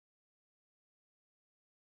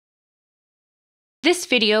This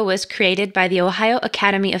video was created by the Ohio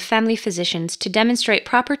Academy of Family Physicians to demonstrate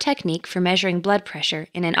proper technique for measuring blood pressure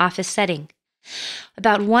in an office setting.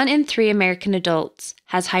 About 1 in 3 American adults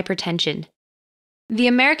has hypertension. The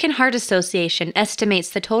American Heart Association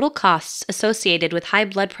estimates the total costs associated with high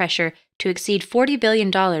blood pressure to exceed $40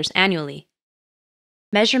 billion annually.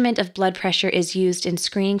 Measurement of blood pressure is used in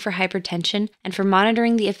screening for hypertension and for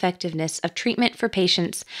monitoring the effectiveness of treatment for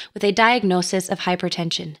patients with a diagnosis of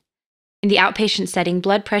hypertension. In the outpatient setting,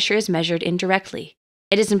 blood pressure is measured indirectly.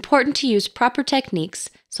 It is important to use proper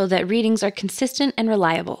techniques so that readings are consistent and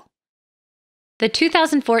reliable. The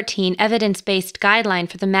 2014 Evidence-Based Guideline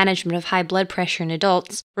for the Management of High Blood Pressure in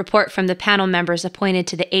Adults report from the panel members appointed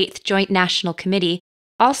to the 8th Joint National Committee,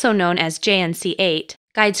 also known as JNC8,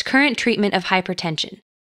 guides current treatment of hypertension.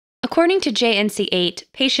 According to JNC8,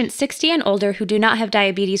 patients 60 and older who do not have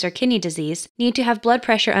diabetes or kidney disease need to have blood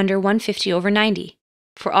pressure under 150/90.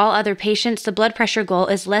 For all other patients, the blood pressure goal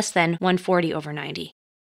is less than 140/90.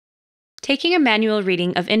 Taking a manual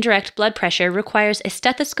reading of indirect blood pressure requires a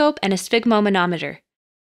stethoscope and a sphygmomanometer.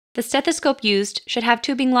 The stethoscope used should have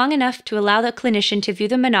tubing long enough to allow the clinician to view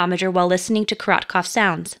the manometer while listening to Korotkoff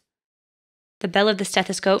sounds. The bell of the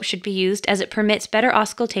stethoscope should be used as it permits better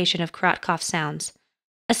auscultation of Korotkoff sounds.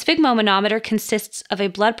 A sphygmomanometer consists of a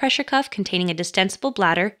blood pressure cuff containing a distensible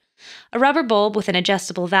bladder, a rubber bulb with an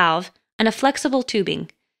adjustable valve, and a flexible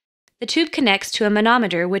tubing. The tube connects to a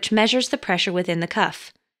manometer which measures the pressure within the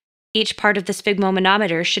cuff. Each part of the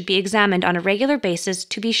sphygmomanometer should be examined on a regular basis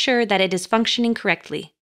to be sure that it is functioning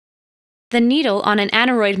correctly. The needle on an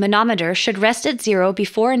aneroid manometer should rest at 0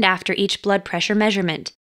 before and after each blood pressure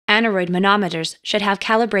measurement. Aneroid manometers should have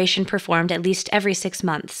calibration performed at least every 6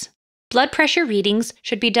 months. Blood pressure readings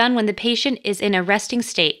should be done when the patient is in a resting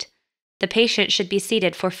state. The patient should be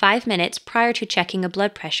seated for 5 minutes prior to checking a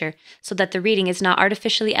blood pressure so that the reading is not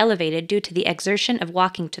artificially elevated due to the exertion of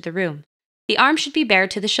walking to the room. The arm should be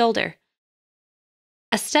bared to the shoulder.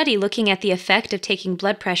 A study looking at the effect of taking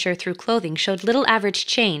blood pressure through clothing showed little average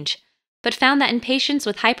change, but found that in patients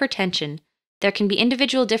with hypertension, there can be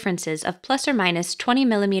individual differences of plus or minus 20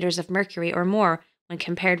 millimeters of mercury or more when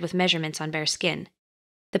compared with measurements on bare skin.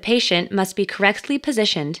 The patient must be correctly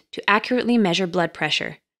positioned to accurately measure blood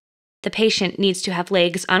pressure. The patient needs to have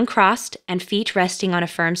legs uncrossed and feet resting on a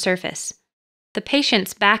firm surface. The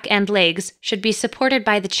patient's back and legs should be supported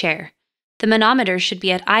by the chair. The manometer should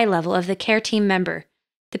be at eye level of the care team member.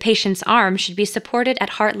 The patient's arm should be supported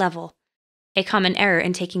at heart level. A common error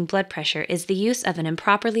in taking blood pressure is the use of an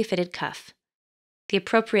improperly fitted cuff. The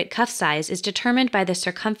appropriate cuff size is determined by the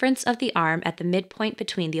circumference of the arm at the midpoint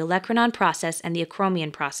between the olecranon process and the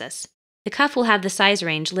acromion process. The cuff will have the size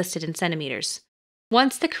range listed in centimeters.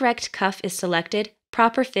 Once the correct cuff is selected,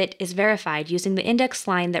 proper fit is verified using the index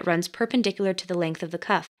line that runs perpendicular to the length of the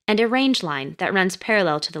cuff and a range line that runs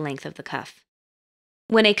parallel to the length of the cuff.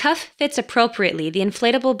 When a cuff fits appropriately, the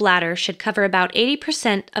inflatable bladder should cover about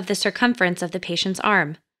 80% of the circumference of the patient's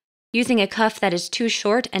arm. Using a cuff that is too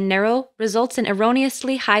short and narrow results in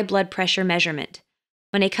erroneously high blood pressure measurement.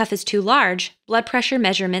 When a cuff is too large, blood pressure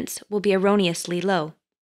measurements will be erroneously low.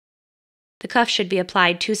 The cuff should be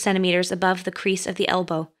applied 2 centimeters above the crease of the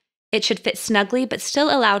elbow. It should fit snugly but still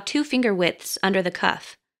allow 2 finger widths under the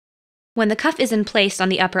cuff. When the cuff is in place on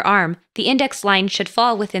the upper arm, the index line should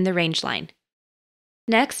fall within the range line.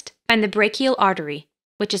 Next, find the brachial artery,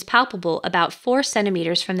 which is palpable about 4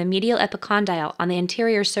 centimeters from the medial epicondyle on the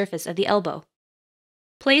anterior surface of the elbow.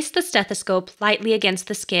 Place the stethoscope lightly against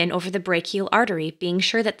the skin over the brachial artery, being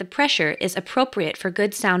sure that the pressure is appropriate for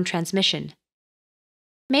good sound transmission.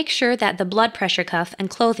 Make sure that the blood pressure cuff and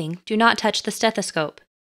clothing do not touch the stethoscope.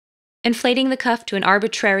 Inflating the cuff to an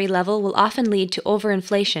arbitrary level will often lead to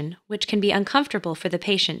overinflation, which can be uncomfortable for the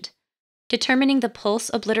patient. Determining the pulse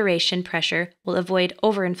obliteration pressure will avoid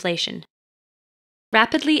overinflation.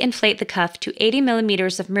 Rapidly inflate the cuff to 80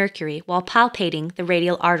 millimeters of mercury while palpating the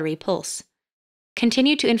radial artery pulse.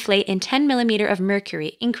 Continue to inflate in 10 millimeter of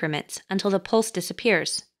mercury increments until the pulse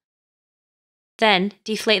disappears. Then,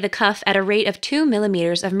 deflate the cuff at a rate of 2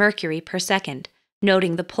 millimeters of mercury per second,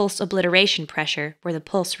 noting the pulse obliteration pressure where the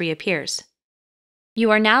pulse reappears. You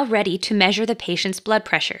are now ready to measure the patient's blood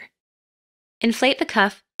pressure. Inflate the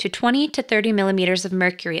cuff to 20 to 30 millimeters of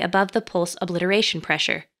mercury above the pulse obliteration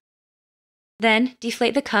pressure. Then,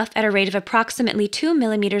 deflate the cuff at a rate of approximately 2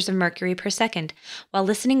 millimeters of mercury per second while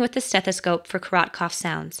listening with the stethoscope for Korotkoff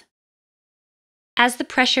sounds. As the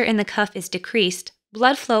pressure in the cuff is decreased,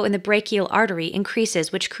 blood flow in the brachial artery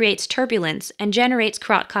increases, which creates turbulence and generates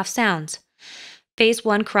Korotkoff sounds. Phase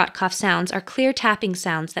 1 Korotkoff sounds are clear tapping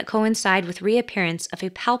sounds that coincide with reappearance of a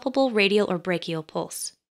palpable radial or brachial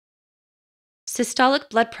pulse. Systolic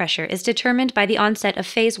blood pressure is determined by the onset of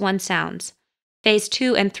phase 1 sounds. Phase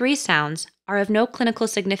 2 and 3 sounds are of no clinical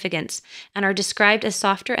significance and are described as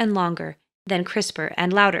softer and longer, then crisper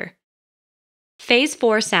and louder. Phase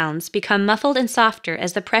 4 sounds become muffled and softer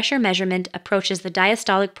as the pressure measurement approaches the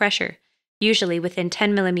diastolic pressure, usually within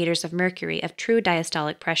 10 millimeters of mercury of true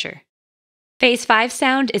diastolic pressure. Phase 5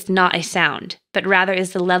 sound is not a sound, but rather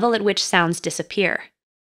is the level at which sounds disappear.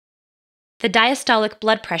 The diastolic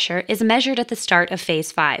blood pressure is measured at the start of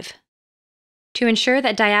phase 5. To ensure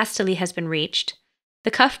that diastole has been reached, the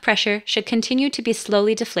cuff pressure should continue to be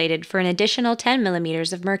slowly deflated for an additional 10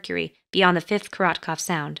 millimeters of mercury beyond the 5th Korotkov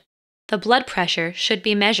sound. The blood pressure should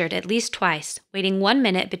be measured at least twice, waiting 1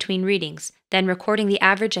 minute between readings, then recording the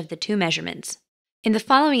average of the two measurements. In the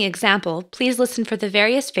following example, please listen for the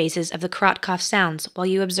various phases of the Korotkov sounds while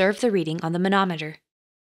you observe the reading on the manometer.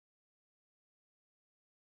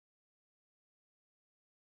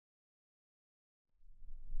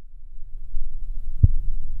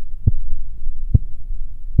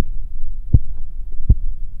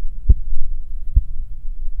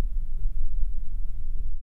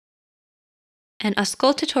 An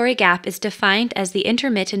auscultatory gap is defined as the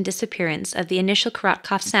intermittent disappearance of the initial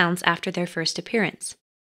Korotkov sounds after their first appearance.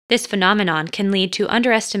 This phenomenon can lead to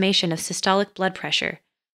underestimation of systolic blood pressure.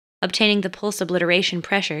 Obtaining the pulse obliteration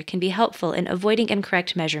pressure can be helpful in avoiding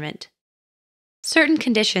incorrect measurement. Certain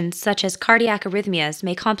conditions, such as cardiac arrhythmias,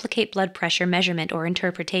 may complicate blood pressure measurement or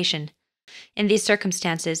interpretation. In these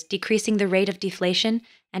circumstances, decreasing the rate of deflation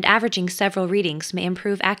and averaging several readings may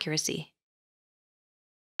improve accuracy.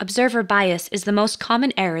 Observer bias is the most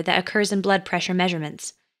common error that occurs in blood pressure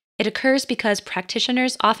measurements. It occurs because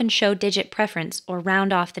practitioners often show digit preference or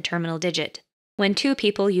round off the terminal digit. When two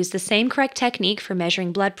people use the same correct technique for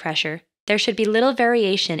measuring blood pressure, there should be little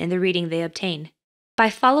variation in the reading they obtain. By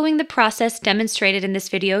following the process demonstrated in this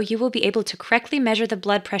video, you will be able to correctly measure the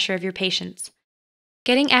blood pressure of your patients.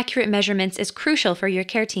 Getting accurate measurements is crucial for your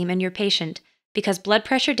care team and your patient, because blood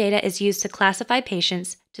pressure data is used to classify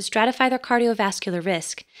patients, to stratify their cardiovascular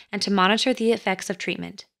risk, and to monitor the effects of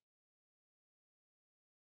treatment.